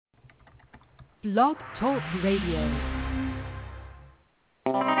Blog Talk Radio.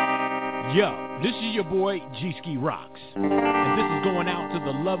 Yo, this is your boy G-Ski Rocks, and this is going out to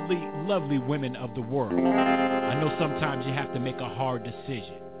the lovely, lovely women of the world. I know sometimes you have to make a hard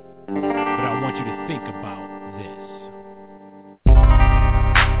decision, but I want you to think about this.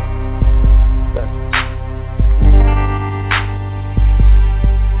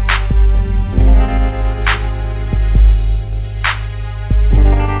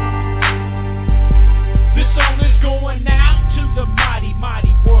 This song is going out to the mighty,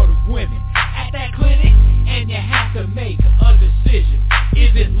 mighty world of women. At that clinic, and you have to make a decision.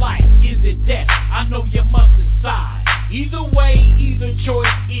 Is it life? Is it death? I know you must decide. Either way, either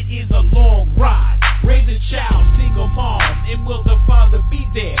choice, it is a long ride. Raise a child, single mom, and will the father be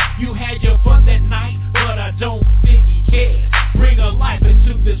there? You had your fun that night, but I don't think he cares. Bring a life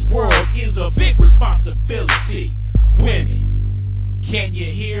into this world is a big responsibility. Women, can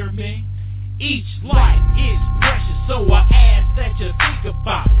you hear me? Each life is precious, so I ask that you think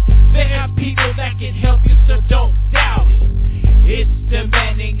about it. There are people that can help you, so don't doubt it. It's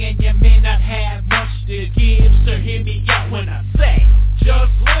demanding and you may not have much to give, so hear me out when I say,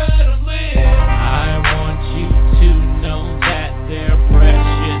 just let them live. I want you to know that they're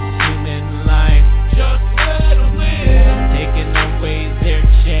precious human life. Just let them live. Taking away their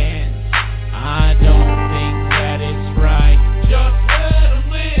chance, I don't think that it's right. Just let them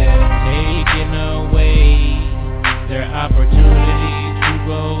live. Taking away their opportunity to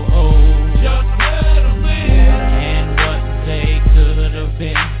grow old. Just let them live. And what they could have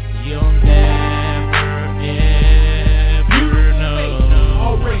been, you'll never ever know.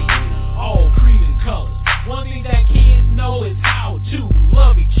 All races, all creed and colors. One thing that kids know is how to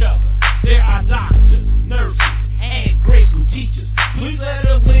love each other. There are doctors, nurses, and grade school teachers. Please let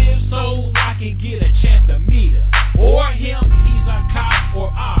her live so I can get a chance to meet her. Or him, he's our cop or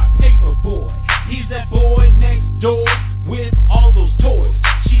our paper boy. He's that boy next door with all those toys.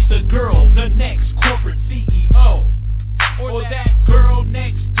 She's the girl, the next corporate CEO. Or that girl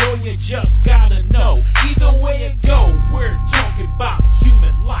next door, you just gotta know. Either way it goes, we're talking about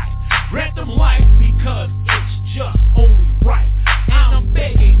human life. Grant them life because it's just only right. And I'm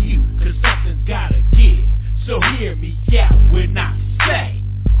begging you, cause something's gotta give. So hear me out when I say,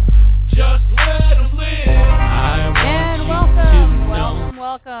 just let them live. And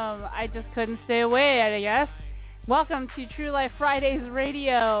welcome. I just couldn't stay away, I guess. Welcome to TRU-Life Fridays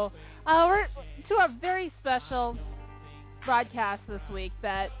Radio. We're to a very special broadcast this week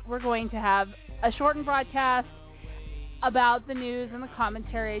that we're going to have a shortened broadcast about the news and the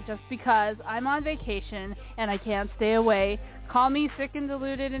commentary just because I'm on vacation and I can't stay away. Call me sick and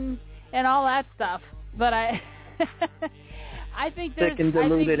deluded and all that stuff. But I think there's... Sick and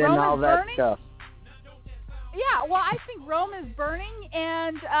deluded and all that stuff. Yeah, well, I think Rome is burning,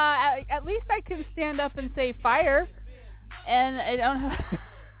 and at least I can stand up and say fire, and I don't have...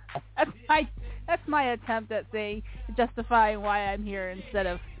 that's my attempt at justifying why I'm here instead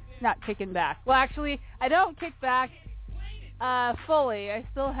of not kicking back. Well, actually, I don't kick back fully. I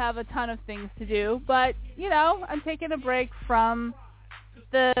still have a ton of things to do, but, I'm taking a break from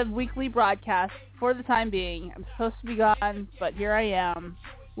the weekly broadcast for the time being. I'm supposed to be gone, but here I am.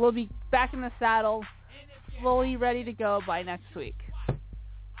 We'll be back in the saddle, fully ready to go by next week.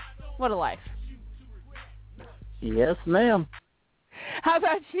 What a life. Yes, ma'am. How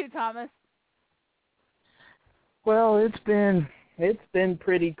about you, Thomas? Well, it's been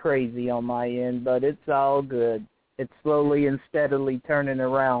pretty crazy on my end, but it's all good. It's slowly and steadily turning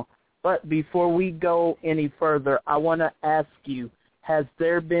around. But before we go any further, I want to ask you, has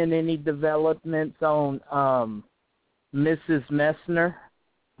there been any developments on Mrs. Messner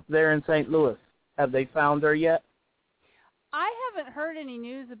there in St. Louis? Have they found her yet? I haven't heard any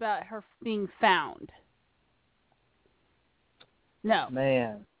news about her being found. No.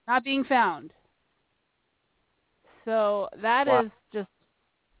 Man. Not being found. So that is just,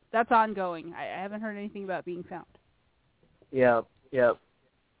 that's ongoing. I haven't heard anything about being found. Yep.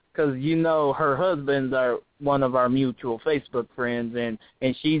 Because her husband's one of our mutual Facebook friends, and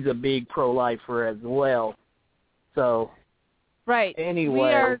she's a big pro-lifer as well. So, right.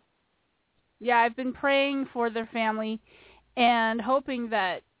 Anyway. I've been praying for their family and hoping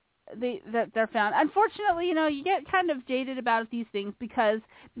that they're found. Unfortunately, you get kind of jaded about these things because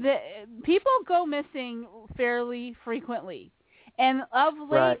the people go missing fairly frequently. And of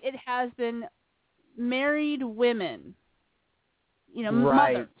late, It has been married women,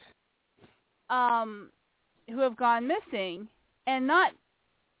 mothers, who have gone missing, and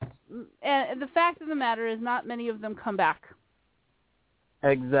the fact of the matter is not many of them come back.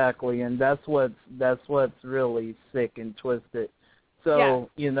 Exactly, and that's what's really sick and twisted. So,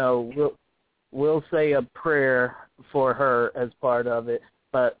 yeah. we'll say a prayer for her as part of it.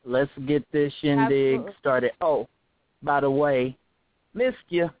 But let's get this shindig started. Oh, by the way, missed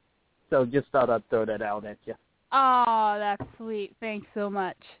you. So just thought I'd throw that out at you. Oh, that's sweet. Thanks so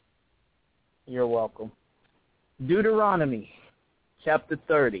much. You're welcome. Deuteronomy chapter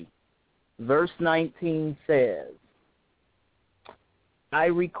 30, verse 19 says, I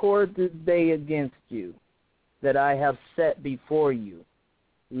record this day against you that I have set before you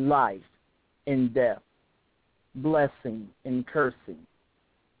life and death, blessing and cursing.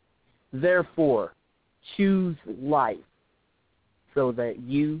 Therefore, choose life so that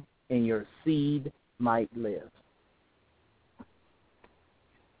you and your seed might live.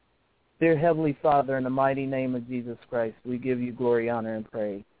 Dear Heavenly Father, in the mighty name of Jesus Christ, we give you glory, honor, and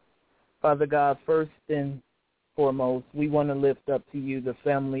praise. Father God, first and foremost, we want to lift up to you the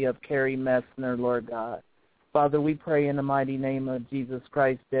family of Carrie Messner, Lord God. Father, we pray in the mighty name of Jesus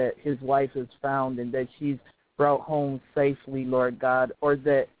Christ that his wife is found and that she's brought home safely, Lord God, or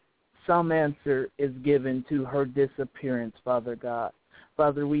that some answer is given to her disappearance, Father God.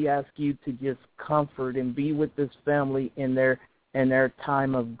 Father, we ask you to just comfort and be with this family in their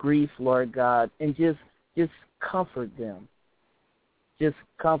time of grief, Lord God, and just comfort them. Just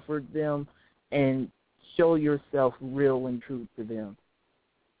comfort them and show yourself real and true to them.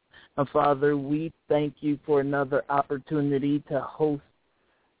 And Father, we thank you for another opportunity to host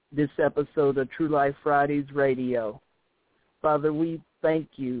this episode of TRU-Life Fridays Radio. Father, we thank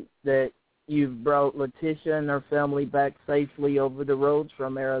you that you've brought Letitia and her family back safely over the roads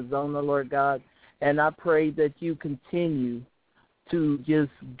from Arizona, Lord God. And I pray that you continue to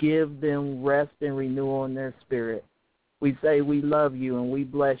just give them rest and renewal in their spirit. We say we love you and we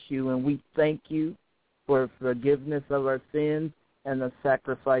bless you and we thank you for forgiveness of our sins and the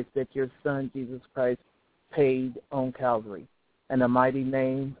sacrifice that your Son, Jesus Christ, paid on Calvary. In the mighty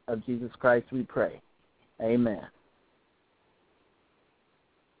name of Jesus Christ we pray. Amen.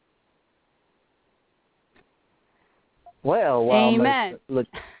 Well, Amen. Look,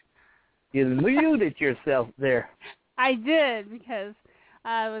 you muted yourself there. I did because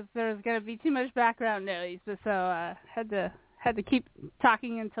there was going to be too much background noise, so I had to keep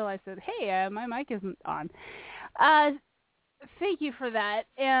talking until I said, "Hey, my mic isn't on." Thank you for that.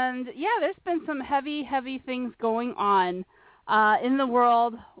 And yeah, there's been some heavy things going on in the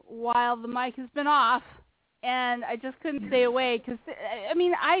world while the mic has been off, and I just couldn't stay away because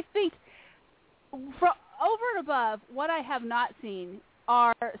I think over and above what I have not seen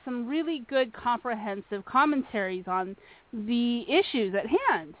are some really good comprehensive commentaries on the issues at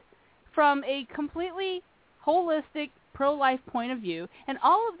hand from a completely holistic pro-life point of view. And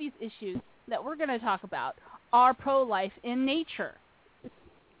all of these issues that we're going to talk about are pro-life in nature.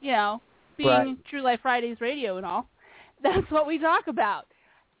 You know, being right. TRU-Life Fridays Radio and all, that's what we talk about.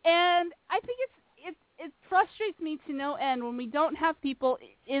 And I think it frustrates me to no end when we don't have people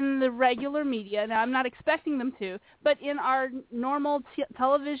in the regular media. Now, I'm not expecting them to, but in our normal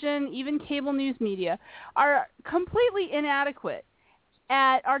television, even cable news media, are completely inadequate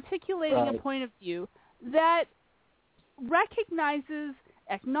at articulating a point of view that recognizes,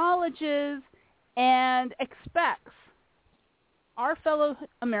 acknowledges, and expects our fellow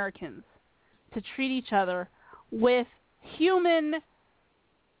Americans to treat each other with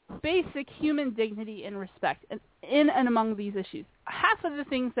basic human dignity and respect in and among these issues. Half of the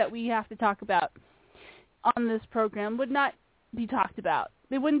things that we have to talk about on this program would not be talked about.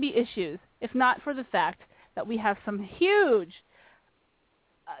 They wouldn't be issues if not for the fact that we have some huge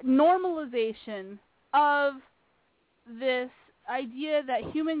normalization of this idea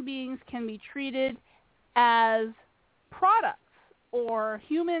that human beings can be treated as products or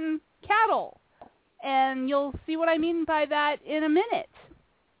human cattle. And you'll see what I mean by that in a minute.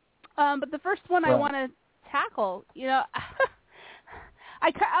 But the first one I want to tackle,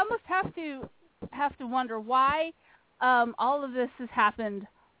 I almost have to wonder why all of this has happened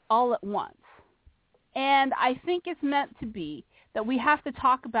all at once. And I think it's meant to be that we have to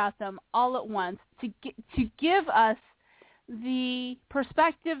talk about them all at once to give us the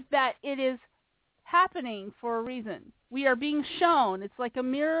perspective that it is happening for a reason. We are being shown. It's like a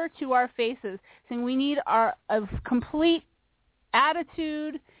mirror to our faces, saying we need a complete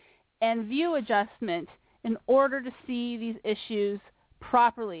attitude and view adjustment in order to see these issues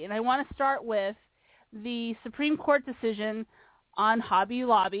properly. And I want to start with the Supreme Court decision on Hobby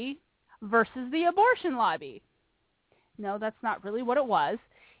Lobby versus the abortion lobby. No, that's not really what it was.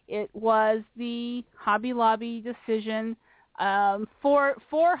 It was the Hobby Lobby decision for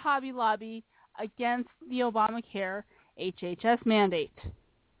Hobby Lobby against the Obamacare HHS mandate.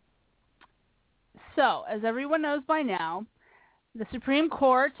 So, as everyone knows by now, The Supreme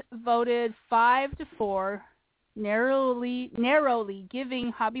Court voted 5-4, narrowly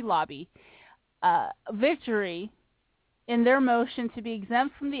giving Hobby Lobby victory in their motion to be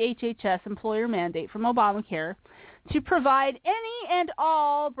exempt from the HHS employer mandate from Obamacare to provide any and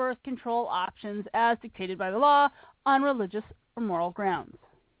all birth control options as dictated by the law on religious or moral grounds.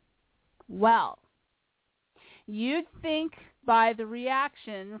 Well, you'd think by the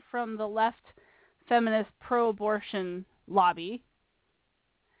reaction from the left feminist pro-abortion lobby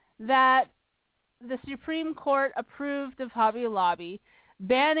that the Supreme Court approved of Hobby Lobby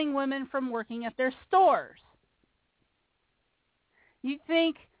banning women from working at their stores. You'd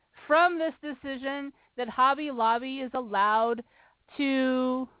think from this decision that Hobby Lobby is allowed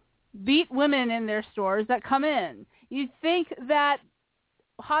to beat women in their stores that come in. You'd think that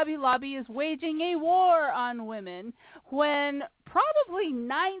Hobby Lobby is waging a war on women when probably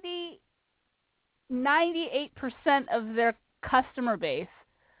 98% of their customer base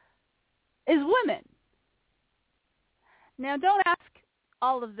is women. Now, don't ask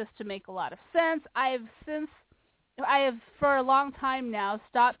all of this to make a lot of sense. I have for a long time now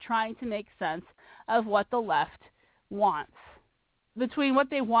stopped trying to make sense of what the left wants, between what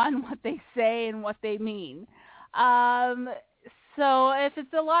they want and what they say and what they mean. So if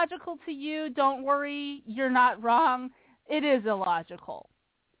it's illogical to you, don't worry, you're not wrong. It is illogical.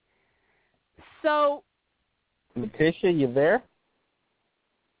 So, Letitia, you there?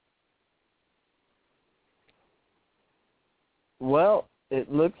 Well,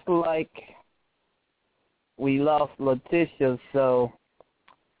 it looks like we lost Letitia, so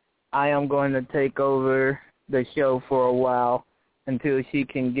I am going to take over the show for a while until she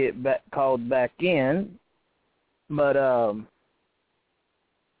can get called back in. But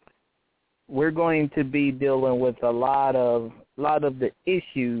we're going to be dealing with a lot of the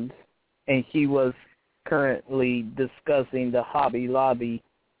issues, and she was currently discussing the Hobby Lobby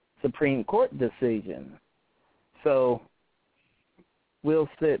Supreme Court decision. So we'll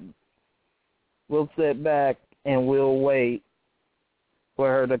sit back and we'll wait for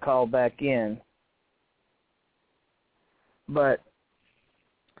her to call back in. But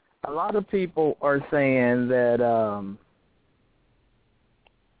a lot of people are saying that,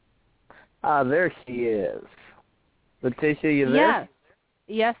 there she is. Letitia, you there?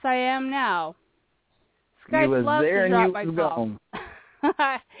 Yes, I am now. Skype you was loves there to and drop you was my gone.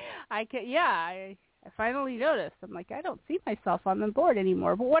 I finally noticed. I'm like, I don't see myself on the board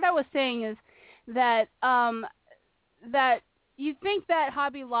anymore. But what I was saying is that that you think that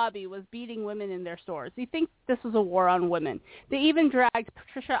Hobby Lobby was beating women in their stores. You think this was a war on women. They even dragged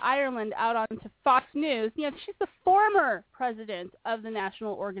Patricia Ireland out onto Fox News. You know, she's the former president of the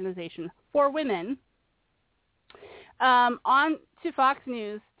National Organization for Women, on to Fox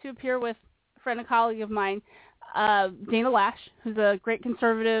News to appear with a friend and colleague of mine, Dana Lash, who's a great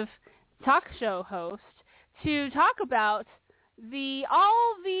conservative talk show host, to talk about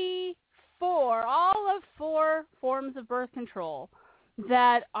all of four forms of birth control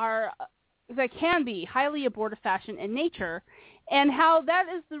that can be highly abortifacient in nature, and how that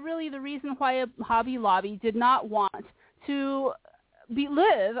is really the reason why Hobby Lobby did not want to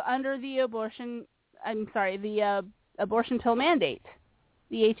live under the abortion pill mandate,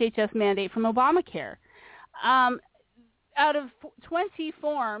 the HHS mandate from Obamacare. Out of 20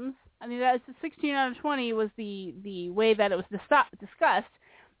 forms, I mean, that's 16 out of 20 was the way that it was discussed.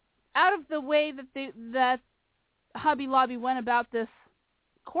 Out of the way that Hobby Lobby went about this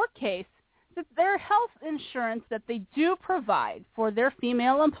court case, that their health insurance that they do provide for their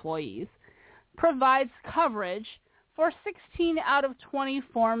female employees provides coverage for 16 out of 20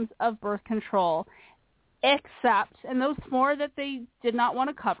 forms of birth control, except, and those 4 that they did not want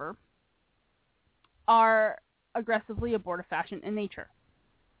to cover are aggressively abortifacient in nature.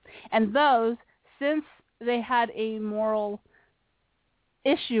 And those, since they had a moral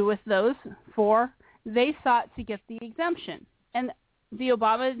issue with those 4, they sought to get the exemption. And the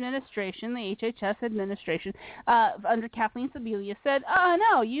Obama administration, the HHS administration, under Kathleen Sebelius, said, oh,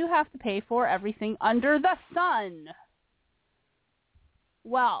 no, you have to pay for everything under the sun.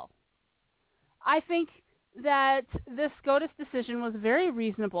 Well, I think that this SCOTUS decision was very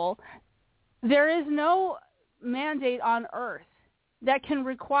reasonable. There is no mandate on earth that can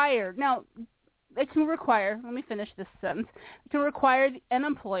require, let me finish this sentence, it can require an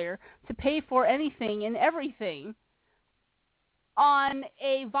employer to pay for anything and everything on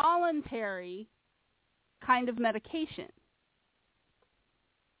a voluntary kind of medication.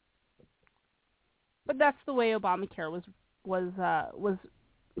 But that's the way Obamacare was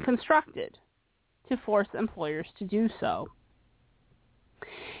constructed, to force employers to do so.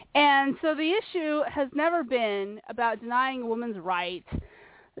 And so the issue has never been about denying a woman's right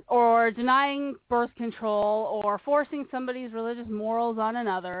or denying birth control or forcing somebody's religious morals on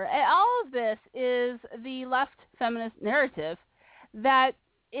another. And all of this is the left feminist narrative that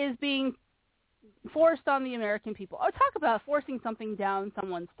is being forced on the American people. Oh, talk about forcing something down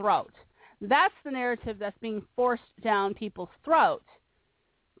someone's throat. That's the narrative that's being forced down people's throat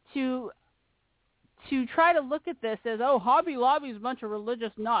to try to look at this as, oh, Hobby Lobby's a bunch of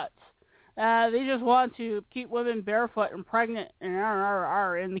religious nuts. They just want to keep women barefoot and pregnant and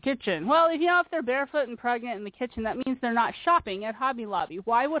in the kitchen. Well, if they're barefoot and pregnant in the kitchen, that means they're not shopping at Hobby Lobby.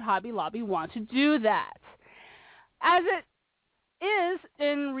 Why would Hobby Lobby want to do that? As it is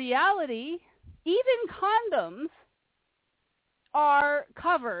in reality, even condoms are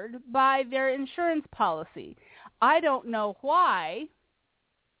covered by their insurance policy. I don't know why,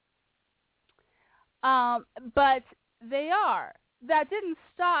 but they are. That didn't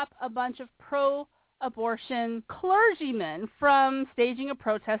stop a bunch of pro-abortion clergymen from staging a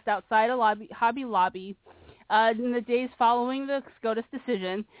protest outside a Hobby Lobby in the days following the SCOTUS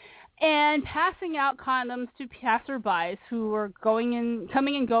decision and passing out condoms to passerbys who were coming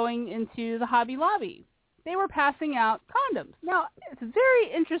and going into the Hobby Lobby. They were passing out condoms. Now, it's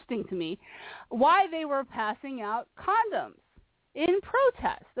very interesting to me why they were passing out condoms in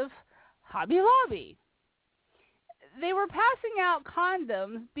protest of Hobby Lobby. They were passing out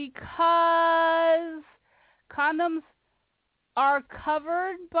condoms because condoms are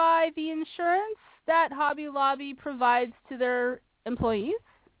covered by the insurance that Hobby Lobby provides to their employees.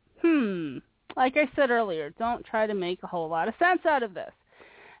 Like I said earlier, don't try to make a whole lot of sense out of this.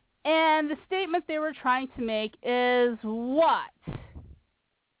 And the statement they were trying to make is what?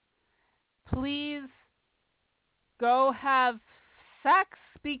 Please go have sex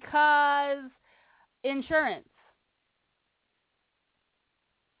because insurance.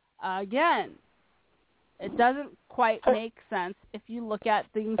 Again, it doesn't quite make sense if you look at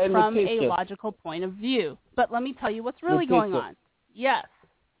things from a logical point of view. But let me tell you what's really going on. Yes.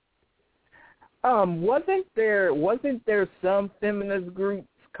 Wasn't there some feminist groups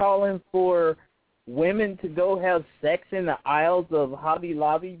calling for women to go have sex in the aisles of Hobby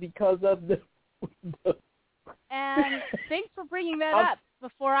Lobby because of the And thanks for bringing that up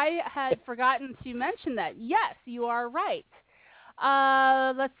before I had forgotten to mention that. Yes, you are right.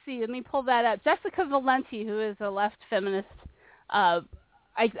 Let's see. Let me pull that up. Jessica Valenti, who is a left feminist, I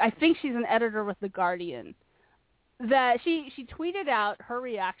think she's an editor with The Guardian, that she tweeted out her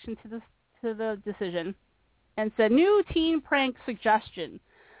reaction to the decision and said, new teen prank suggestion.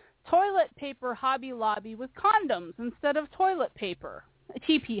 Toilet paper Hobby Lobby with condoms instead of toilet paper.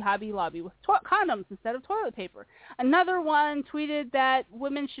 TP Hobby Lobby with condoms instead of toilet paper. Another one tweeted that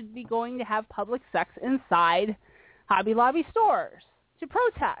women should be going to have public sex inside Hobby Lobby stores to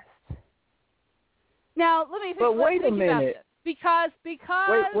protest. Now, let me think, but wait a minute. About this. Because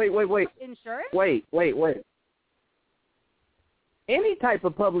wait. Insurance? Wait. Any type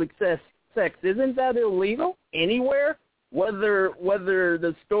of public sex, isn't that illegal anywhere? Whether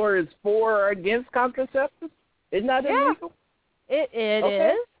the store is for or against contraceptives? Isn't that illegal? It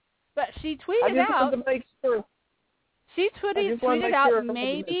is. But she tweeted out. To make sure. She tweeted out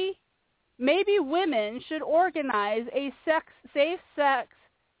maybe women should organize a safe sex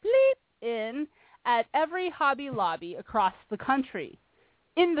in at every Hobby Lobby across the country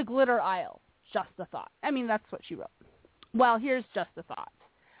in the glitter aisle. Just a thought. I mean, that's what she wrote. Well, here's just a thought.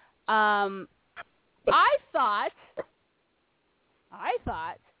 I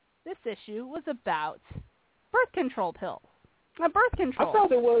thought this issue was about birth control pills. Birth control. I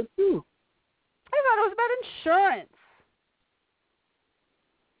thought it was too. I thought it was about insurance.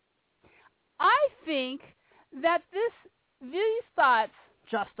 I think that these thoughts,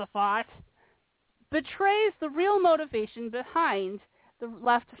 just a thought, betrays the real motivation behind the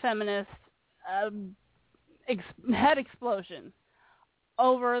left feminist head explosion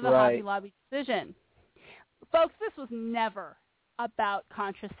over the Hobby Lobby decision. Folks, this was never about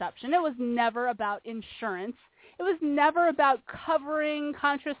contraception. It was never about insurance. It was never about covering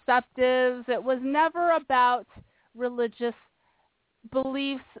contraceptives. It was never about religious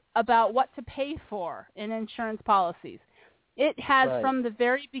beliefs about what to pay for in insurance policies. It has from the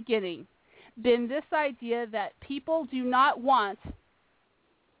very beginning been this idea that people do not want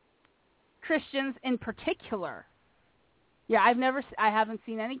Christians in particular. Yeah, I haven't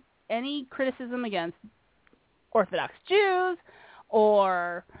seen any criticism against Orthodox Jews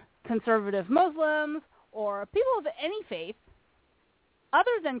or conservative Muslims or people of any faith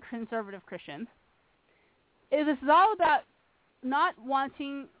other than conservative Christians. This is all about not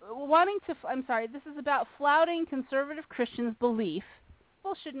wanting to, this is about flouting conservative Christians' belief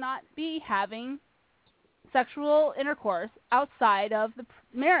people should not be having sexual intercourse outside of the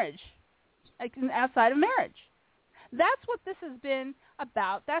marriage, like outside of marriage. That's what this has been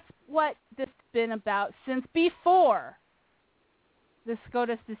about. That's what this has been about since before the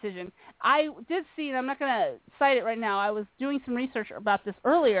SCOTUS decision. I did see, and I'm not going to cite it right now, I was doing some research about this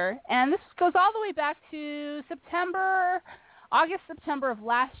earlier, and this goes all the way back to August, September of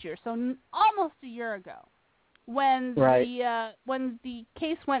last year, so almost a year ago, when the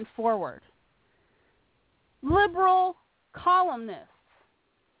case went forward. Liberal columnists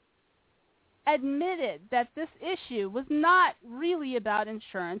admitted that this issue was not really about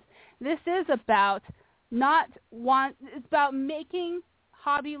insurance. This is about it's about making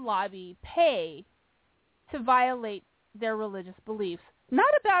Hobby Lobby pay to violate their religious beliefs.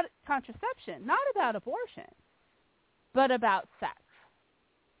 Not about contraception, not about abortion, but about sex.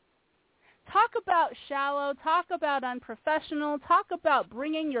 Talk about shallow, talk about unprofessional, talk about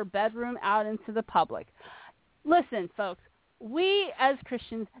bringing your bedroom out into the public. Listen, folks, we as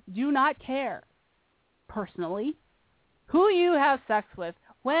Christians do not care, personally, who you have sex with,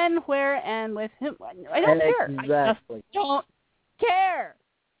 when, where, and with whom. I don't care. Exactly. I just don't care.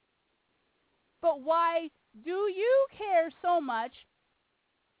 But why do you care so much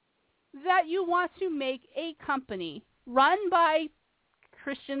that you want to make a company run by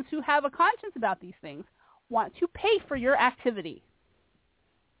Christians who have a conscience about these things want to pay for your activity?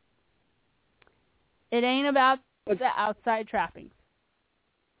 It ain't about the outside trappings.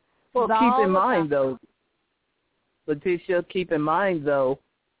 Well, keep in mind, though, Letitia,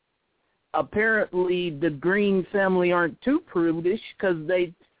 apparently the Green family aren't too prudish because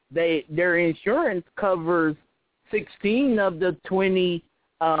their insurance covers 16 of the 20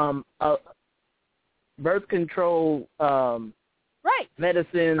 birth control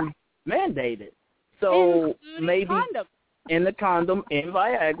medicine mandated. So including maybe condom. in the condom and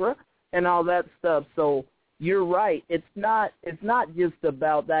Viagra and all that stuff. So you're right. It's not just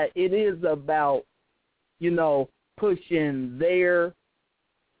about that. It is about, pushing their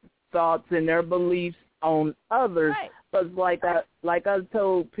thoughts and their beliefs on others. Right. But like I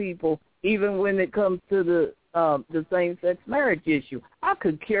told people, even when it comes to the same-sex marriage issue, I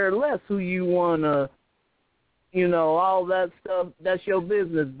could care less who you want to, all that stuff, that's your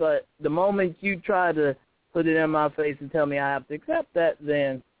business. But the moment you try to put it in my face and tell me I have to accept that,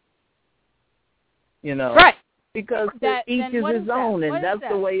 then, right. Because each is his own, and that's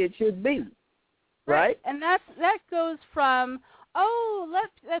the way it should be. Right? And that goes from,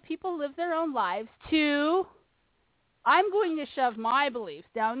 let people live their own lives, to, I'm going to shove my beliefs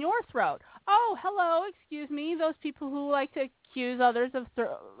down your throat. Oh, hello, excuse me, those people who like to accuse others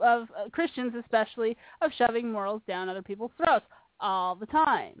of Christians especially, of shoving morals down other people's throats all the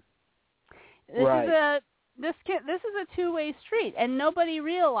time. This is a two-way street, and nobody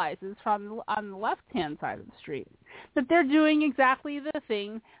realizes on the left-hand side of the street that they're doing exactly the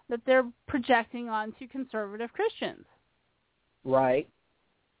thing that they're projecting onto conservative Christians. Right.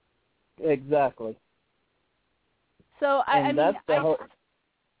 Exactly. So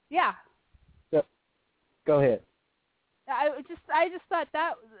yeah. Go ahead. I just thought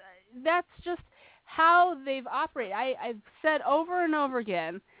that's just how they've operated. I've said over and over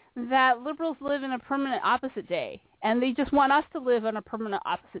again that liberals live in a permanent opposite day, and they just want us to live on a permanent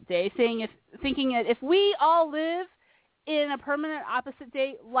opposite day, thinking that if we all live in a permanent opposite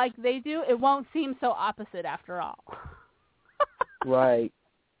day like they do, it won't seem so opposite after all. Right.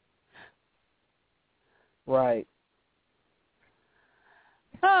 Right.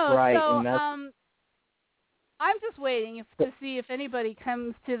 Oh, right. So, and that's... I'm just waiting to see if anybody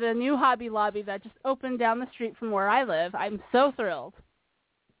comes to the new Hobby Lobby that just opened down the street from where I live. I'm so thrilled.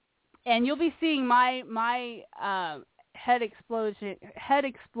 And you'll be seeing my head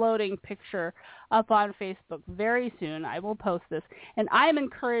exploding picture up on Facebook very soon. I will post this. And I'm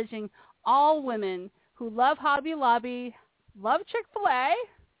encouraging all women who love Hobby Lobby, love Chick-fil-A,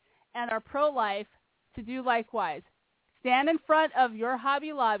 and are pro-life to do likewise. Stand in front of your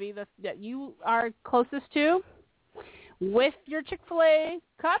Hobby Lobby that you are closest to with your Chick-fil-A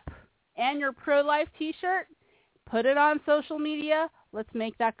cup and your pro-life T-shirt. Put it on social media. Let's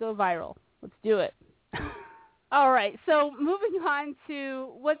make that go viral. Let's do it. All right. So moving on to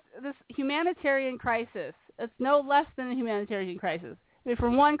what's this humanitarian crisis. It's no less than a humanitarian crisis. I mean,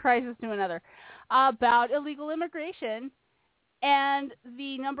 from one crisis to another, about illegal immigration and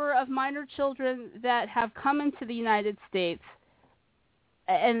the number of minor children that have come into the United States.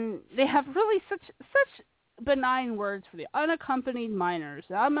 And they have really such benign words for the unaccompanied minors,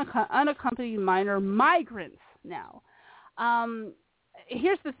 unaccompanied minor migrants now.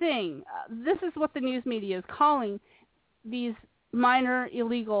 Here's the thing. This is what the news media is calling these minor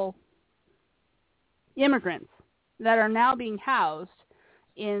illegal immigrants that are now being housed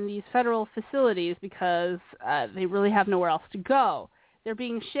in these federal facilities because they really have nowhere else to go. They're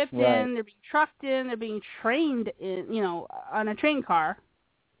being shipped in, they're being trucked in, they're being trained in, on a train car.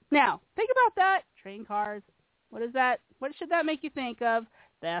 Now, think about that. Train cars. What is that? What should that make you think of?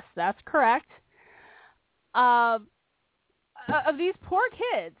 That's correct. Of these poor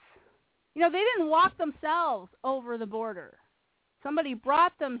kids, they didn't walk themselves over the border. Somebody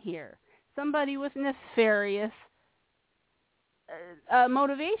brought them here. Somebody with nefarious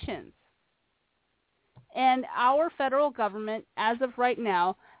motivations. And our federal government, as of right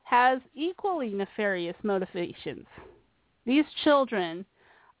now, has equally nefarious motivations. These children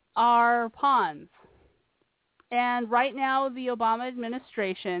are pawns. And right now, the Obama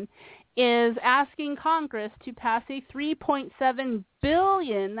administration is asking Congress to pass a $3.7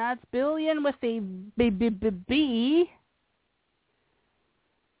 billion, that's billion with a B,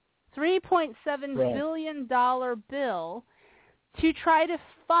 $3.7 billion bill to try to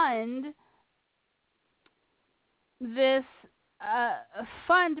fund this,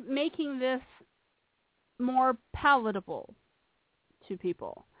 making this more palatable to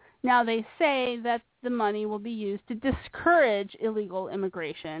people. Now, they say that the money will be used to discourage illegal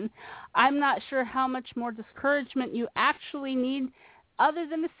immigration. I'm not sure how much more discouragement you actually need other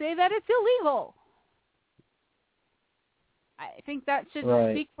than to say that it's illegal. I think that should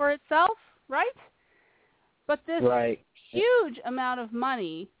speak for itself, right? But this huge amount of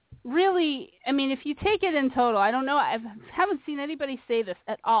money, really, I mean, if you take it in total, I don't know, I haven't seen anybody say this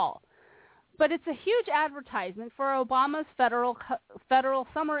at all. But it's a huge advertisement for Obama's federal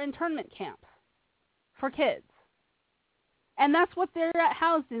summer internment camps for kids. And that's what they're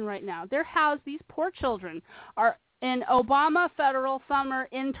housed in right now. These poor children are in Obama federal summer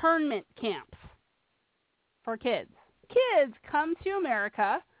internment camps for kids. Kids come to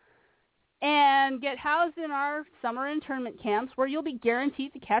America and get housed in our summer internment camps where you'll be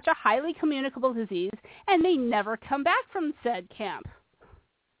guaranteed to catch a highly communicable disease and they never come back from said camp.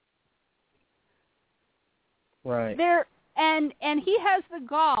 Right. And he has the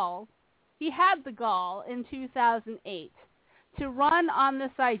gall. He had the gall in 2008 to run on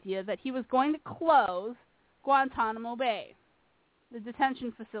this idea that he was going to close Guantanamo Bay, the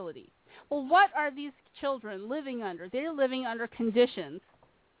detention facility. Well, what are these children living under? They're living under conditions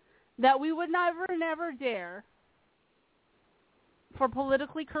that we would never dare, for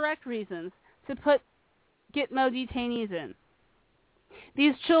politically correct reasons, to put Gitmo detainees in.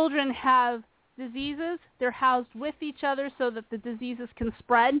 These children have diseases. They're housed with each other so that the diseases can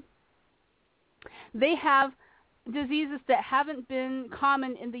spread. They have diseases that haven't been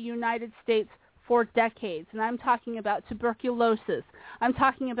common in the United States for decades. And I'm talking about tuberculosis. I'm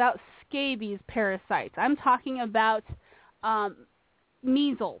talking about scabies parasites. I'm talking about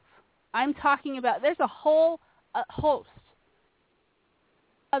measles. I'm talking about, there's a whole host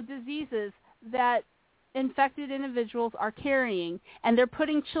of diseases that infected individuals are carrying, and they're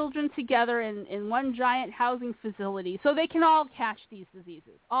putting children together in one giant housing facility so they can all catch these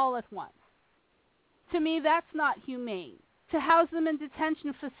diseases all at once. To me, that's not humane. To house them in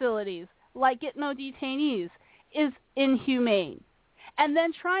detention facilities like Gitmo detainees is inhumane. And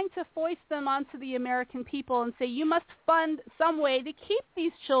then trying to foist them onto the American people and say, you must fund some way to keep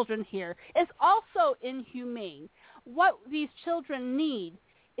these children here is also inhumane. What these children need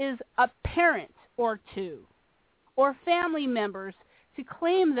is a parent or two, or family members to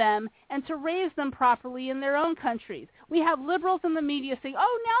claim them and to raise them properly in their own countries. We have liberals in the media saying,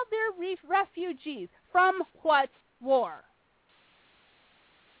 oh, now they're refugees. From what war?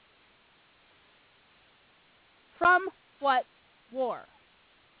 From what war?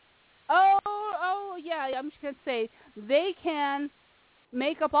 Oh, yeah, I'm just going to say they can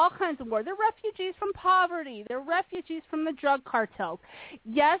make up all kinds of war. They're refugees from poverty. They're refugees from the drug cartels.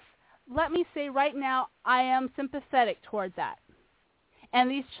 Yes, let me say right now, I am sympathetic toward that. And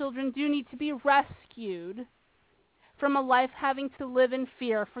these children do need to be rescued from a life having to live in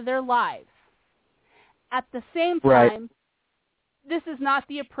fear for their lives. At the same time, this is not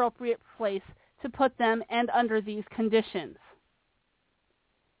the appropriate place to put them and under these conditions.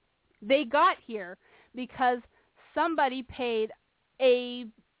 They got here because somebody paid a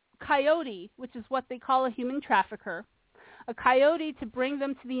coyote, which is what they call a human trafficker, a coyote to bring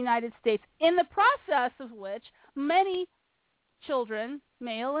them to the United States, in the process of which many children,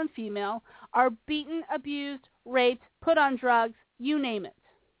 male and female, are beaten, abused, raped, put on drugs, you name it.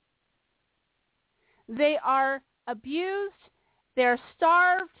 They are abused, they are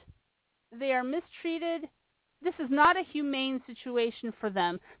starved, they are mistreated. This is not a humane situation for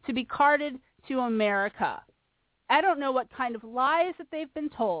them to be carted to America I don't know what kind of lies that they've been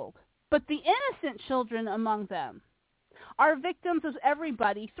told, but the innocent children among them are victims of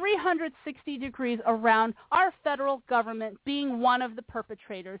everybody 360 degrees around, our federal government being one of the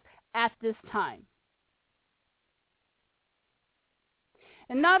perpetrators at this time.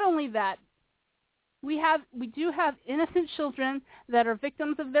 And not only that, we do have innocent children that are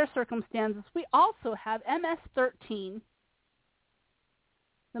victims of their circumstances. We also have MS-13.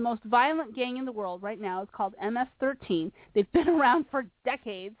 The most violent gang in the world right now is called MS-13. They've been around for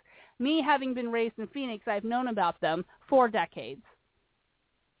decades. Me, having been raised in Phoenix, I've known about them for decades.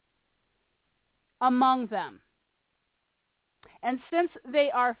 Among them. And since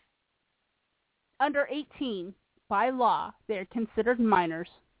they are under 18 by law, they are considered minors.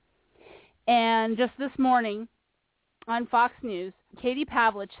 And just this morning on Fox News, Katie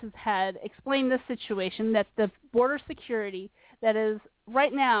Pavlich had explained this situation, that the border security that is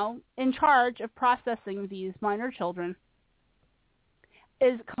right now in charge of processing these minor children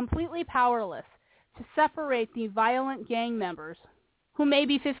is completely powerless to separate the violent gang members who may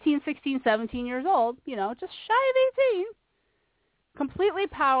be 15, 16, 17 years old, just shy of 18, completely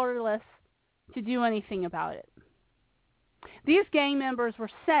powerless to do anything about it. These gang members were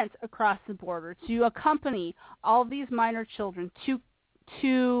sent across the border to accompany all these minor children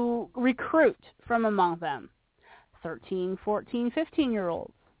to recruit from among them 13, 14,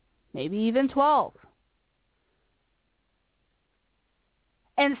 15-year-olds, maybe even 12.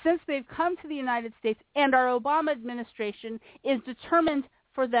 And since they've come to the United States and our Obama administration is determined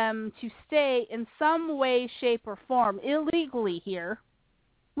for them to stay in some way, shape, or form illegally here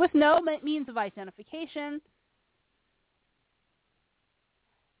with no means of identification,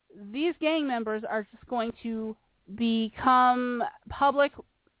 these gang members are just going to become public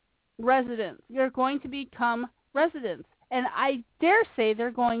residents. They're going to become residents. And I dare say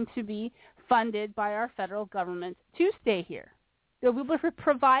they're going to be funded by our federal government to stay here. They'll be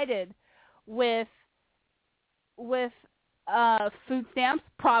provided with food stamps,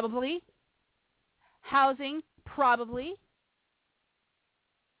 probably, housing, probably,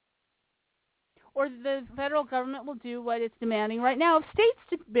 or the federal government will do what it's demanding right now of states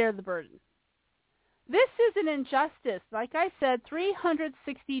to bear the burden. This is an injustice, like I said,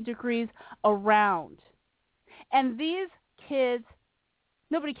 360 degrees around. And these kids,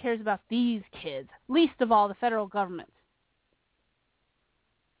 nobody cares about these kids, least of all the federal government.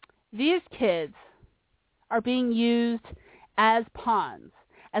 These kids are being used as pawns,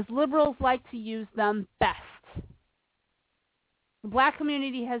 as liberals like to use them best. The black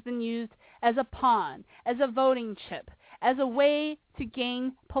community has been used as a pawn, as a voting chip, as a way to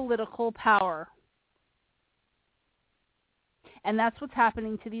gain political power. And that's what's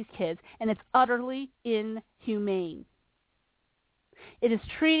happening to these kids, and it's utterly inhumane. It is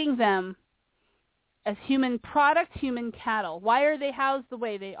treating them as human product, human cattle. Why are they housed the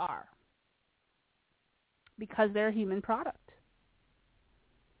way they are? Because they're a human product.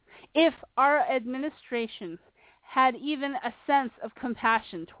 If our administration had even a sense of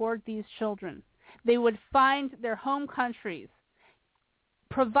compassion toward these children, they would find their home countries,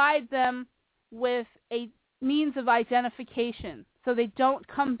 provide them with a means of identification so they don't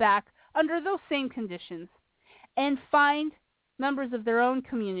come back under those same conditions, and find members of their own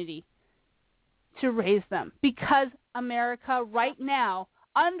community to raise them. Because America right now,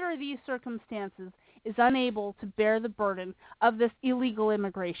 under these circumstances, is unable to bear the burden of this illegal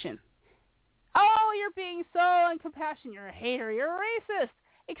immigration. Oh, you're being so uncompassionate. You're a hater. You're a racist.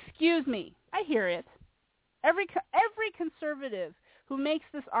 Excuse me. I hear it. Every conservative who makes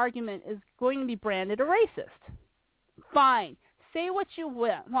this argument is going to be branded a racist. Fine. Say what you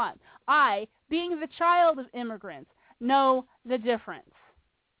want. I, being the child of immigrants, know the difference.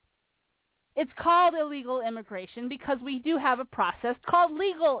 It's called illegal immigration because we do have a process called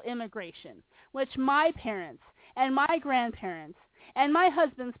legal immigration, which my parents and my grandparents and my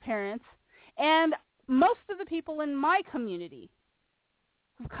husband's parents and most of the people in my community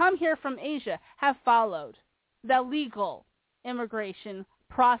who've come here from Asia have followed the legal immigration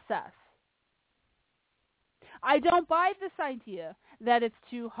process. I don't buy this idea that it's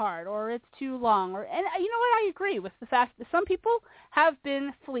too hard or it's too long. And you know what? I agree with the fact that some people have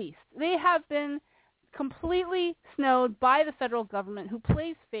been fleeced. They have been completely snowed by the federal government who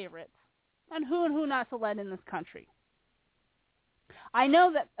plays favorites on who and who not to let in this country. I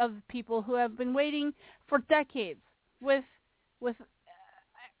know that of people who have been waiting for decades with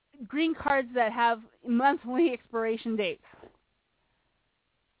green cards that have monthly expiration dates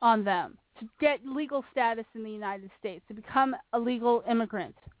on them to get legal status in the United States, to become a legal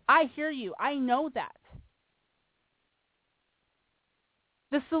immigrant. I hear you. I know that.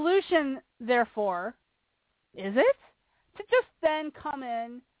 The solution, therefore, Is it? To just then come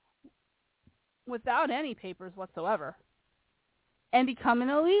in without any papers whatsoever and become an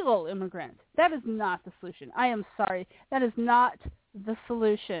illegal immigrant. That is not the solution. I am sorry. That is not the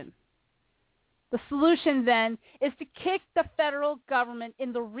solution. The solution then is to kick the federal government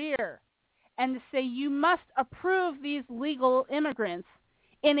in the rear and to say you must approve these legal immigrants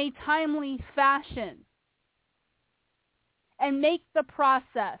in a timely fashion and make the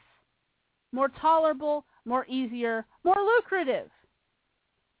process more tolerable, more easier, more lucrative.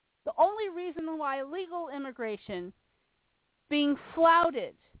 The only reason why illegal immigration being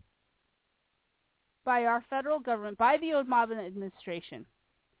flouted by our federal government, by the Obama administration,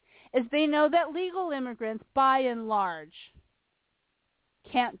 is they know that legal immigrants, by and large,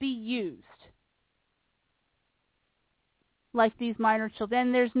 can't be used like these minor children.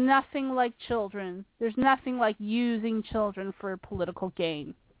 And there's nothing like children. There's nothing like using children for political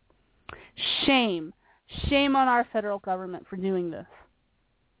gain. Shame. Shame on our federal government for doing this.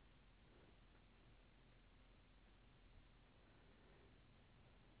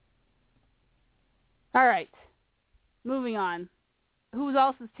 All right. Moving on. Who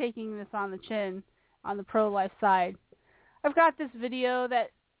else is taking this on the chin on the pro-life side? I've got this video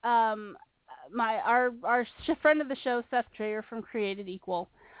that our friend of the show, Seth Drayer from Created Equal,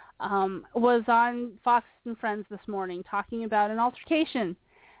 was on Fox and Friends this morning talking about an altercation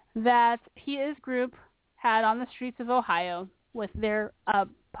that his group had on the streets of Ohio with their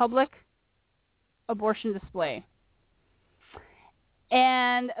public abortion display.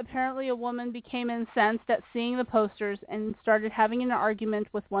 And apparently a woman became incensed at seeing the posters and started having an argument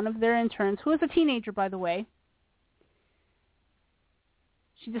with one of their interns, who was a teenager, by the way.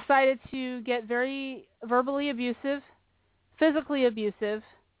 She decided to get very verbally abusive, physically abusive,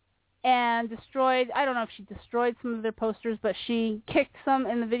 and destroyed, I don't know if she destroyed some of their posters, but she kicked some.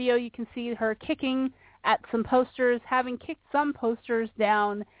 In the video you can see her kicking at some posters, having kicked some posters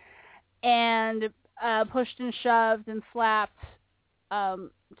down, and pushed and shoved and slapped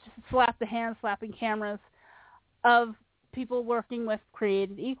the hand slapping cameras of people working with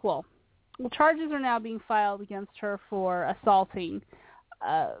Created Equal. Well, charges are now being filed against her for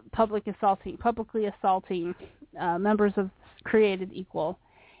publicly assaulting members of Created Equal.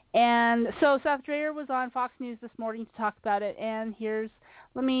 And so Seth Drayer was on Fox News this morning to talk about it, and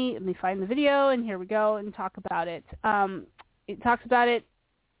let me find the video, and here we go, and talk about it. It talks about it,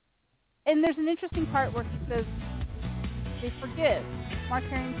 and there's an interesting part where he says they forgive. Mark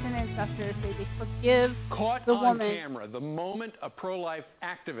Harrington and Seth Drayer say they forgive the woman. Caught on camera the moment a pro-life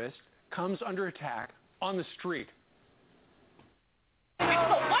activist comes under attack on the street. A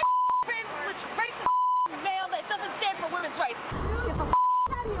white with racist male that doesn't stand for women's rights.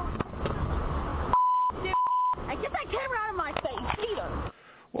 Get that camera out of my face, Peter.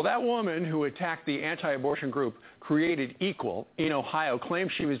 Well, that woman who attacked the anti-abortion group Created Equal in Ohio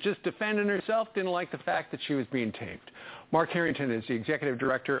claimed she was just defending herself, didn't like the fact that she was being taped. Mark Harrington is the executive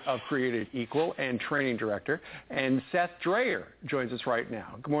director of Created Equal and training director, and Seth Drayer joins us right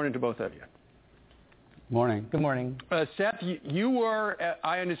now. Good morning to both of you. Morning. Good morning. Seth, you were,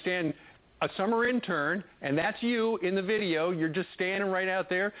 I understand, a summer intern, and that's you in the video. You're just standing right out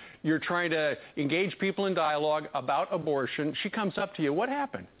there. You're trying to engage people in dialogue about abortion. She comes up to you. What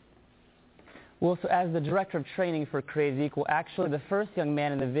happened? Well, so as the director of training for Created Equal, actually the first young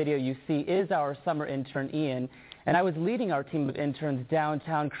man in the video you see is our summer intern, Ian, and I was leading our team of interns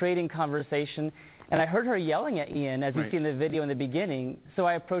downtown creating conversation, and I heard her yelling at Ian, as you see in the video in the beginning, so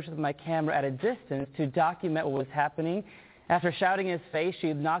I approached with my camera at a distance to document what was happening. After shouting in his face,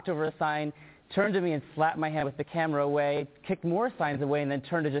 she knocked over a sign, turned to me and slapped my hand with the camera away, kicked more signs away, and then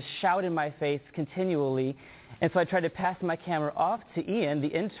turned to just shout in my face continually. And so I tried to pass my camera off to Ian, the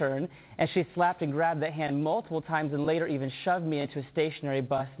intern, and she slapped and grabbed that hand multiple times and later even shoved me into a stationary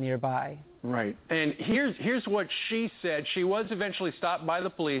bus nearby. Right. And here's what she said. She was eventually stopped by the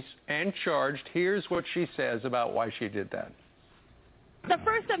police and charged. Here's what she says about why she did that. The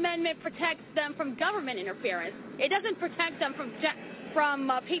First Amendment protects them from government interference. It doesn't protect them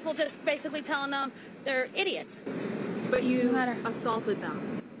from people just basically telling them they're idiots. But you assaulted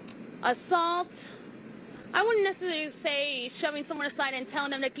them. Assault? I wouldn't necessarily say shoving someone aside and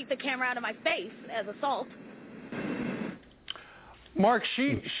telling them to keep the camera out of my face as assault. Mark,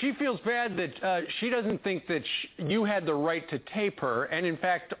 she feels bad that she doesn't think that you had the right to tape her, and in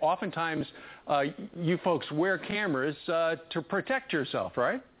fact, oftentimes you folks wear cameras to protect yourself,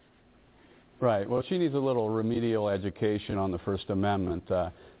 right? Right. Well, she needs a little remedial education on the First Amendment.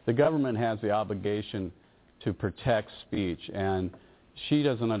 The government has the obligation to protect speech, and she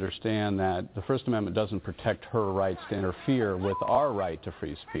doesn't understand that the First Amendment doesn't protect her rights to interfere with our right to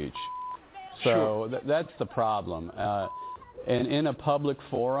free speech. So that's the problem. And in a public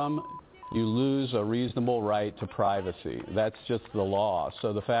forum, you lose a reasonable right to privacy. That's just the law.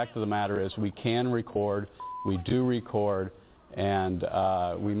 So the fact of the matter is we can record, we do record, and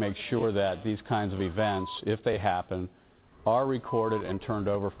we make sure that these kinds of events, if they happen, are recorded and turned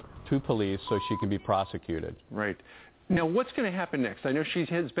over to police so she can be prosecuted. Right. Now, what's going to happen next? I know she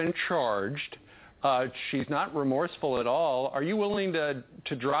has been charged. She's not remorseful at all. Are you willing to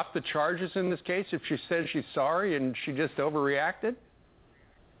drop the charges in this case if she says she's sorry and she just overreacted?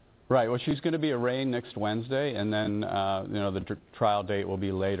 Right. Well, she's going to be arraigned next Wednesday, and then the trial date will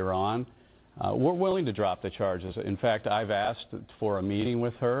be later on. We're willing to drop the charges. In fact, I've asked for a meeting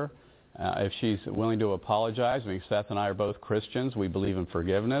with her. If she's willing to apologize. I mean, Seth and I are both Christians. We believe in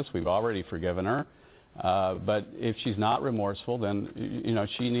forgiveness. We've already forgiven her. But if she's not remorseful, then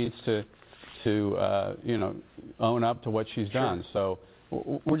she needs to own up to what she's done. So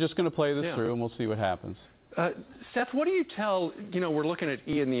we're just going to play this through, and we'll see what happens. Seth, what do you tell, we're looking at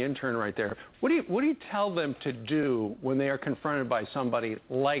Ian the intern right there. What do you tell them to do when they are confronted by somebody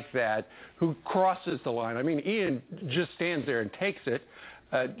like that who crosses the line? I mean, Ian just stands there and takes it.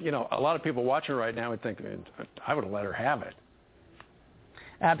 A lot of people watching right now would think, I would have let her have it.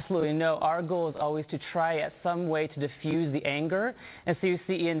 Absolutely. No, our goal is always to try at some way to diffuse the anger. And so you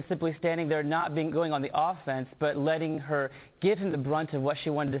see Ian simply standing there, not going on the offense, but letting her give him the brunt of what she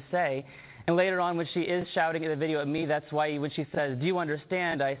wanted to say. And later on, when she is shouting at the video at me, that's why when she says, "Do you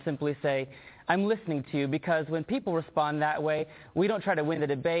understand?" I simply say, "I'm listening to you," because when people respond that way, we don't try to win the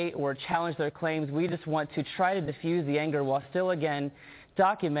debate or challenge their claims. We just want to try to diffuse the anger while still, again,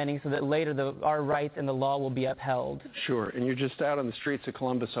 documenting so that later our rights and the law will be upheld. Sure, and you're just out on the streets of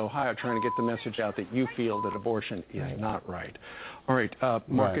Columbus, Ohio, trying to get the message out that you feel that abortion is not right. All right,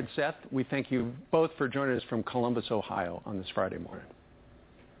 Mark and Seth, we thank you both for joining us from Columbus, Ohio on this Friday morning.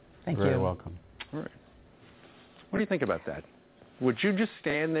 Thank you. Very welcome. All right. What do you think about that? Would you just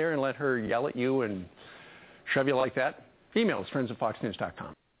stand there and let her yell at you and shove you like that? Email us,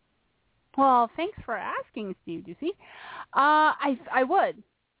 friends@foxnews.com. Well, thanks for asking, Steve Ducey. I would.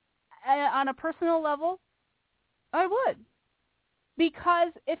 On a personal level, I would.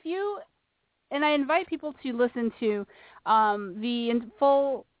 Because and I invite people to listen to the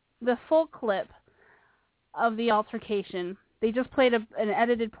full clip of the altercation. They just played an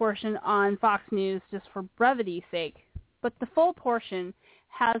edited portion on Fox News just for brevity's sake. But the full portion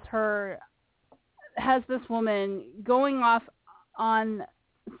has this woman going off on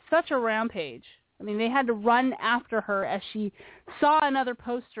such a rampage. I mean, they had to run after her as she saw another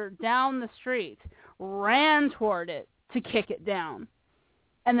poster down the street, ran toward it to kick it down.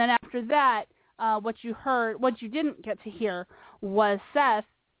 And then after that, what you didn't get to hear was Seth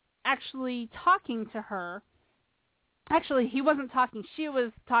actually talking to her. Actually, he wasn't talking. She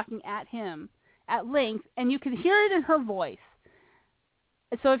was talking at him at length, and you could hear it in her voice.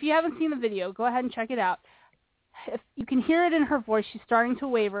 So if you haven't seen the video, go ahead and check it out. If you can hear it in her voice, she's starting to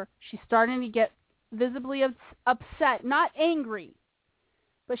waver. She's starting to get visibly upset, not angry,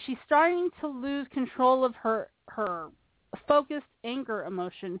 but she's starting to lose control of her focused anger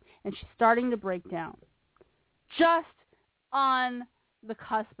emotion, and she's starting to break down just on the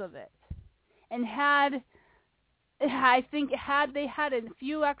cusp of it. And had they had a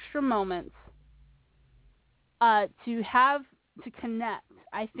few extra moments to connect,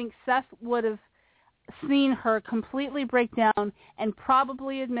 I think Seth would have seen her completely break down and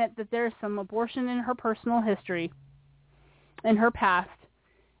probably admit that there's some abortion in her personal history, in her past,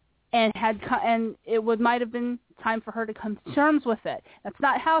 and it might have been time for her to come to terms with it. That's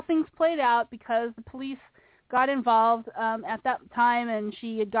not how things played out, because the police got involved at that time, and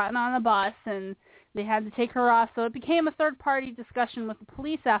she had gotten on a bus, and they had to take her off. So it became a third-party discussion with the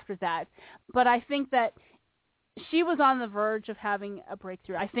police after that. But I think that she was on the verge of having a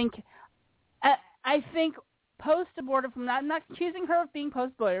breakthrough. I think post-abortive, I'm not accusing her of being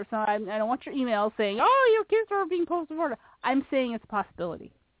post-abortive, so I don't want your emails saying, "Oh, you accused her of being post-abortive." I'm saying it's a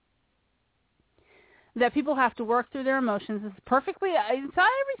possibility. That people have to work through their emotions. It's not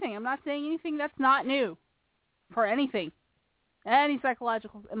everything. I'm not saying anything that's not new for anything, any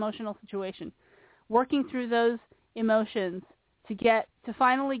psychological, emotional situation. Working through those emotions to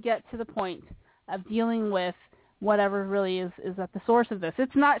finally get to the point of dealing with whatever really is at the source of this.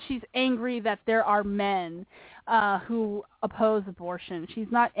 It's not she's angry that there are men who oppose abortion.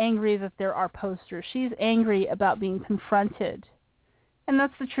 She's not angry that there are posters. She's angry about being confronted. And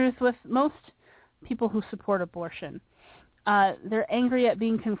that's the truth with most people who support abortion. They're angry at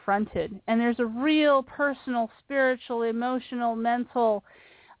being confronted. And there's a real personal, spiritual, emotional, mental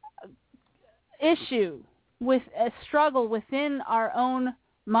issue with a struggle within our own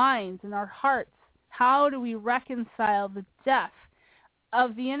minds and our hearts? How do we reconcile the death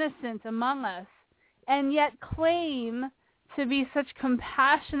of the innocent among us and yet claim to be such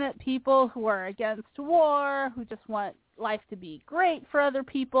compassionate people who are against war, who just want life to be great for other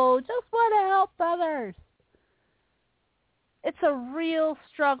people, just want to help others? It's a real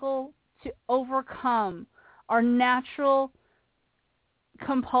struggle to overcome our natural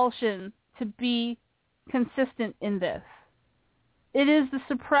compulsion to be consistent in this. It is the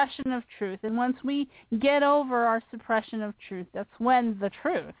suppression of truth, and once we get over our suppression of truth, that's when the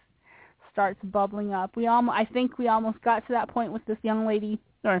truth starts bubbling up. I think we almost got to that point with this young lady,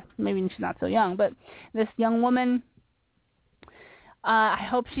 or maybe she's not so young, but this young woman. I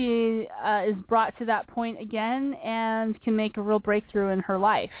hope she is brought to that point again and can make a real breakthrough in her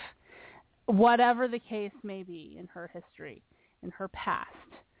life, whatever the case may be in her history, in her past.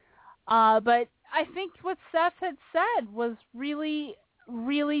 But I think what Seth had said was really,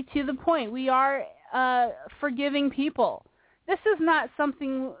 really to the point. We are forgiving people. This is not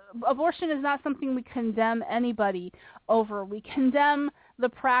something, abortion is not something we condemn anybody over. We condemn the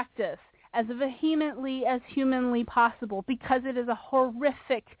practice as vehemently as humanly possible because it is a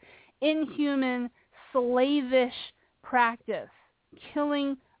horrific, inhuman, slavish practice,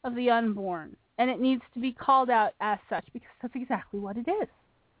 killing of the unborn. And it needs to be called out as such because that's exactly what it is.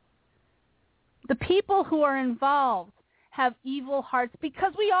 The people who are involved have evil hearts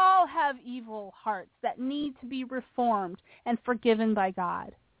because we all have evil hearts that need to be reformed and forgiven by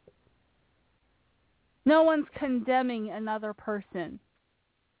God. No one's condemning another person.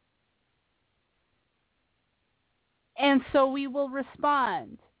 And so we will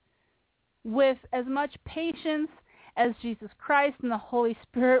respond with as much patience as Jesus Christ and the Holy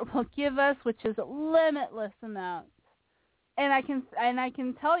Spirit will give us, which is limitless amounts. And I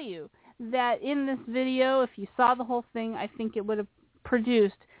can tell you that in this video, if you saw the whole thing, I think it would have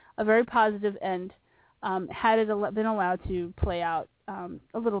produced a very positive end had it been allowed to play out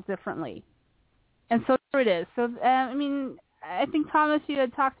a little differently. And so there it is. So, I think, Thomas, you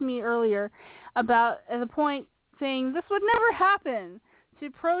had talked to me earlier about the point saying this would never happen to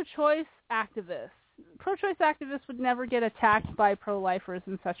pro-choice activists. Pro-choice activists would never get attacked by pro-lifers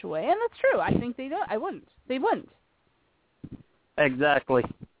in such a way. And that's true. I think they don't. They wouldn't. Exactly.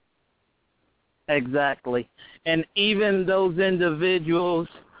 And even those individuals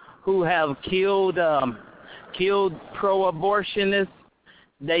who have killed pro-abortionists,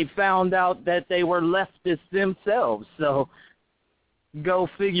 they found out that they were leftists themselves. So go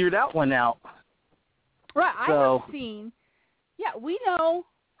figure that one out. Right. I have seen. Yeah, we know.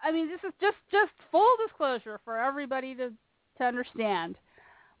 This is just full disclosure for everybody to understand.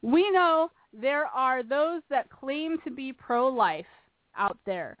 We know there are those that claim to be pro-life out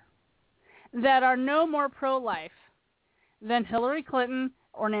there that are no more pro-life than Hillary Clinton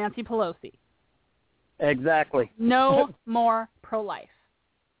or Nancy Pelosi. Exactly. No more pro-life.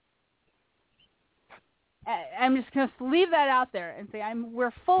 I'm just going to leave that out there and say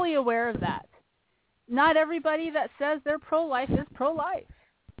we're fully aware of that. Not everybody that says they're pro-life is pro-life.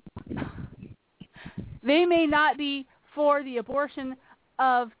 They may not be for the abortion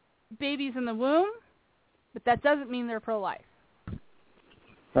of babies in the womb, but that doesn't mean they're pro-life.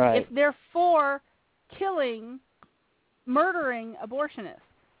 Right. If they're for murdering abortionists,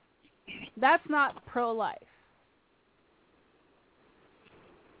 that's not pro-life.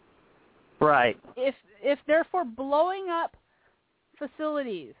 Right. If they're for blowing up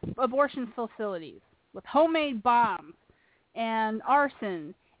facilities, abortion facilities, with homemade bombs and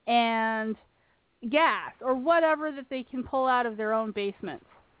arson and gas or whatever that they can pull out of their own basements,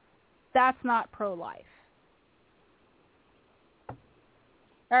 that's not pro-life.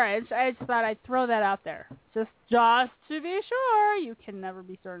 All right, I just thought I'd throw that out there, just to be sure. You can never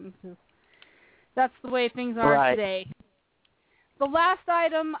be certain, because that's the way things are today. The last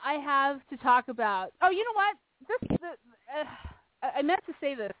item I have to talk about. Oh, you know what? I meant to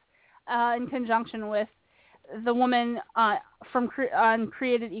say this in conjunction with the woman on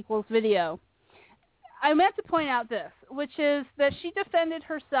Created Equals video. I meant to point out this, which is that she defended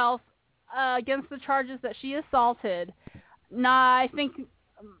herself against the charges that she assaulted. I think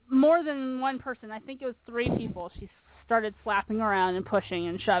more than one person. I think it was 3 people. She started slapping around and pushing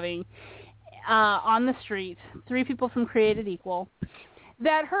and shoving on the street. 3 people from Created Equal.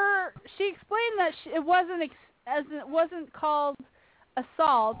 She explained that it wasn't called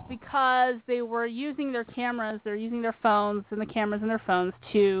assault because they were using their cameras, they're using their phones and the cameras in their phones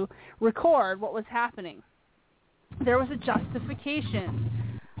to record what was happening. There was a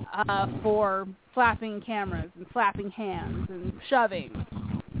justification for slapping cameras and slapping hands and shoving,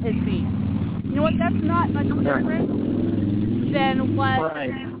 it seems. You know what? That's not much different. than what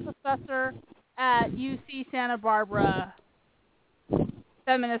Right. the professor at UC Santa Barbara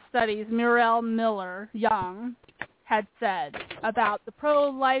Feminist Studies, Muriel Miller Young, had said about the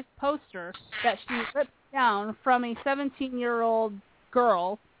pro-life poster that she ripped down from a 17-year-old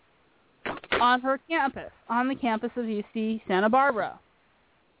girl on her campus, on the campus of UC Santa Barbara.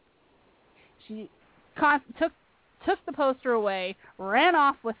 She took the poster away, ran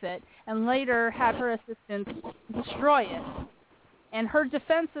off with it, and later had her assistants destroy it. And her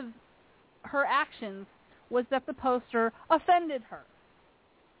defense of her actions was that the poster offended her.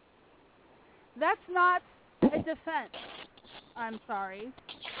 That's not a defense. I'm sorry.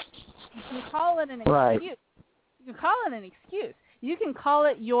 You can call it an excuse. Right. You can call it an excuse. You can call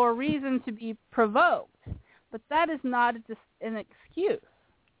it your reason to be provoked, but that is not an excuse.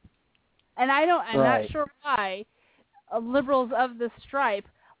 And I'm Right. not sure why liberals of the stripe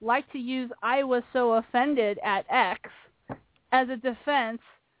like to use "I was so offended at X" as a defense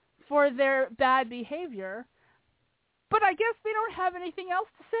for their bad behavior, but I guess they don't have anything else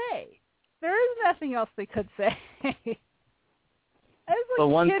to say. There is nothing else they could say. But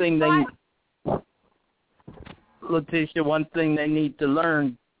one thing Letitia, one thing they need to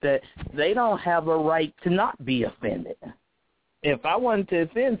learn, that they don't have a right to not be offended. If I wanted to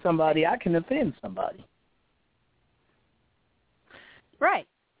offend somebody, I can offend somebody. Right.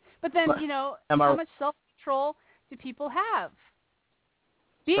 But then, how much self-control do people have?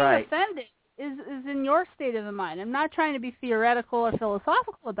 Being offended is in your state of the mind. I'm not trying to be theoretical or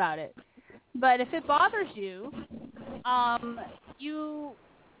philosophical about it. But if it bothers you, I'm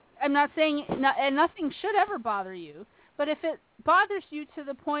not saying, and nothing should ever bother you, but if it bothers you to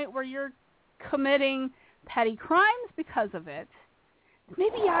the point where you're committing petty crimes because of it,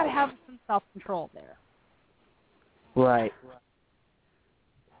 maybe you ought to have some self-control there. Right.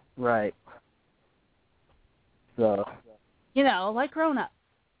 Right. So. Like grown-ups.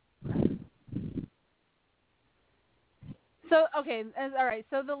 So, okay, all right.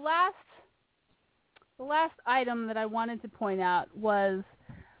 So the last item that I wanted to point out was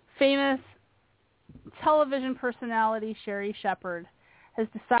famous television personality Sherri Shepherd has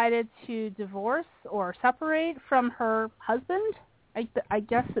decided to divorce or separate from her husband. I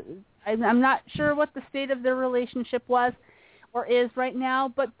guess I'm not sure what the state of their relationship was or is right now,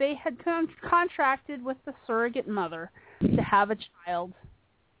 but they had contracted with the surrogate mother to have a child.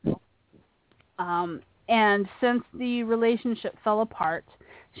 And since the relationship fell apart,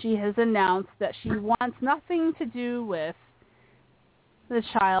 she has announced that she wants nothing to do with the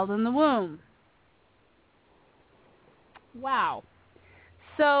child in the womb. Wow.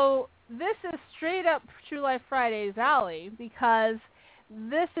 So this is straight up TRU-Life Friday's alley, because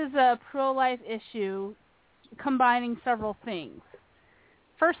this is a pro-life issue combining several things.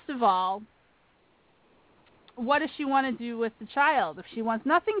 First of all, what does she want to do with the child? If she wants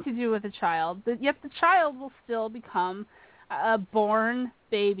nothing to do with the child, but yet the child will still become a born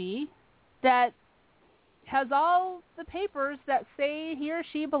baby that has all the papers that say he or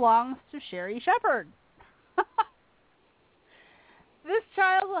she belongs to Sherri Shepherd. This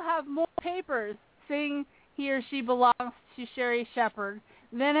child will have more papers saying he or she belongs to Sherri Shepherd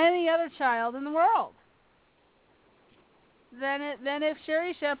than any other child in the world. Than if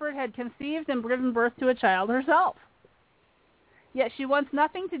Sherri Shepherd had conceived and given birth to a child herself. Yet she wants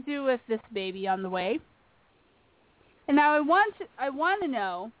nothing to do with this baby on the way. And now I want to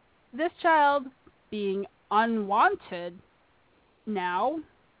know, this child being unwanted now,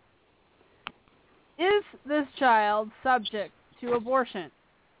 is this child subject to abortion?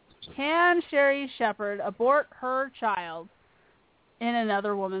 Can Sherri Shepherd abort her child in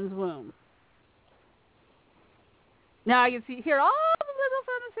another woman's womb? Now I can hear all the little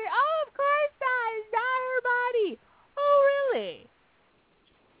fellas say, "Oh, of course not. It's not her body." Oh, really?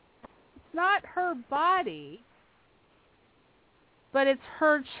 It's not her body, but it's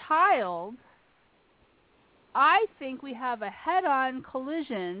her child. I think we have a head-on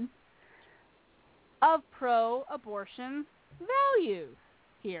collision of pro-abortion values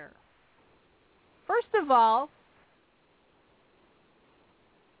here. First of all,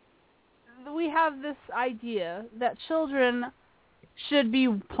 we have this idea that children should be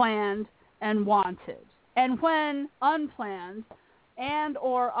planned and wanted. And when unplanned and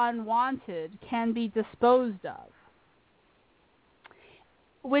or unwanted can be disposed of,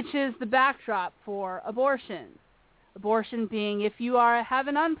 which is the backdrop for abortion. Abortion being, if you have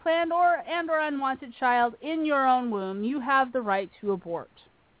an unplanned or unwanted child in your own womb, you have the right to abort.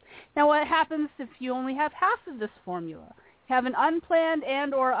 Now what happens if you only have half of this formula? Have an unplanned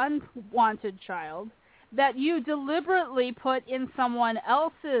and or unwanted child that you deliberately put in someone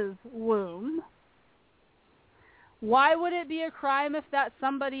else's womb. Why would it be a crime if that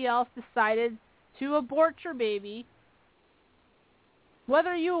somebody else decided to abort your baby,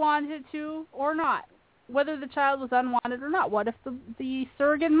 whether you wanted to or not, whether the child was unwanted or not? What if the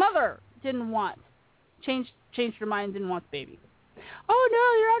surrogate mother didn't want, changed her mind, didn't want the baby? Oh,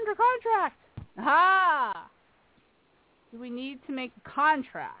 no, you're under contract. Ah! Do we need to make a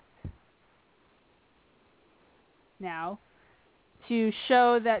contract now to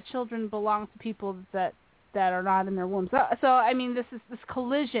show that children belong to people that are not in their wombs? So, I mean, this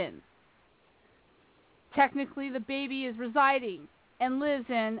collision. Technically, the baby is residing and lives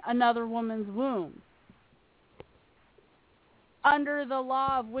in another woman's womb. Under the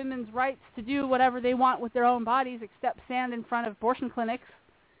law of women's rights to do whatever they want with their own bodies except stand in front of abortion clinics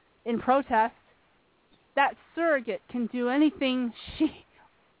in protest, that surrogate can do anything she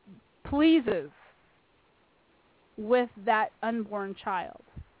pleases with that unborn child.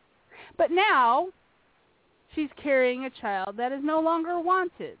 But now, she's carrying a child that is no longer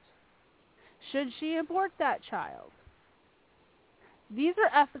wanted. Should she abort that child? These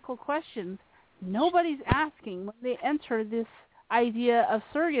are ethical questions nobody's asking when they enter this idea of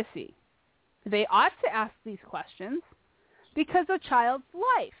surrogacy. They ought to ask these questions because a child's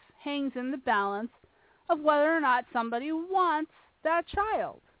life hangs in the balance of whether or not somebody wants that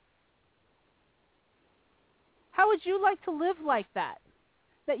child. How would you like to live like that?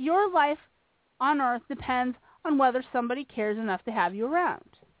 That your life on earth depends on whether somebody cares enough to have you around.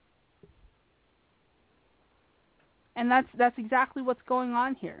 And that's exactly what's going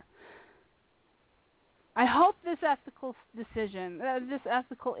on here. I hope this ethical decision, this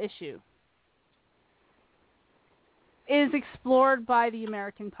ethical issue, is explored by the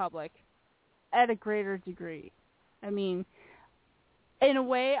American public at a greater degree. I mean, in a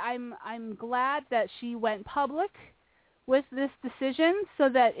way, I'm glad that she went public with this decision so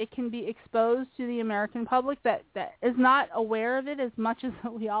that it can be exposed to the American public that is not aware of it as much as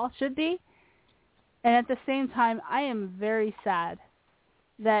we all should be. And at the same time, I am very sad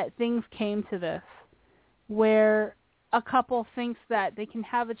that things came to this, where a couple thinks that they can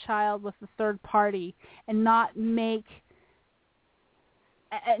have a child with a third party and not make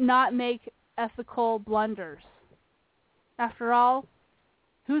ethical blunders. After all,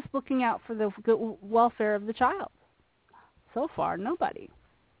 who's looking out for the good welfare of the child? So far, nobody.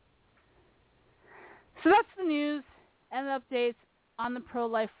 So that's the news and the updates on the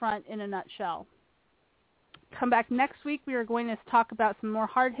pro-life front in a nutshell. Come back next week. We are going to talk about some more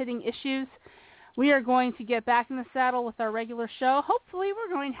hard-hitting issues. We are going to get back in the saddle with our regular show. Hopefully,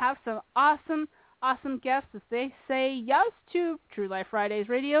 we're going to have some awesome guests as they say yes to True Life Fridays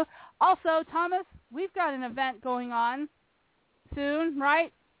Radio. Also, Thomas, we've got an event going on soon,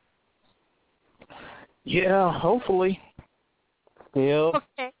 right? Yeah, hopefully. Still.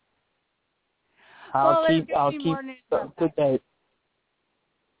 Okay. I'll keep up to date.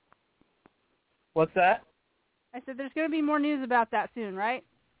 What's that? I said there's going to be more news about that soon, right?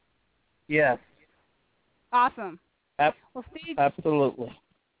 Yes. Awesome. Absolutely.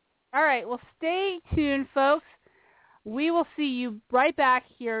 All right. Well, stay tuned, folks. We will see you right back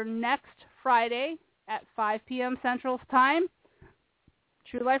here next Friday at 5 p.m. Central Time.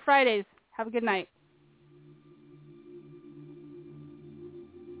 True Life Fridays. Have a good night.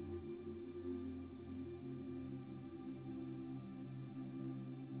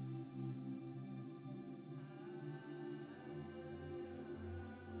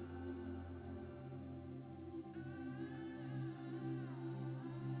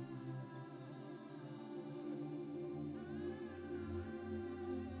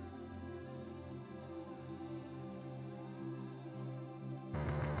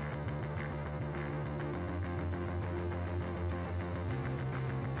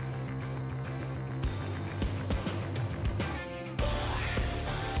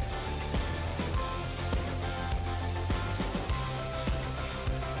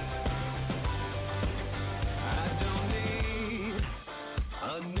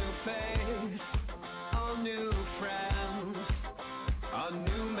 New friend.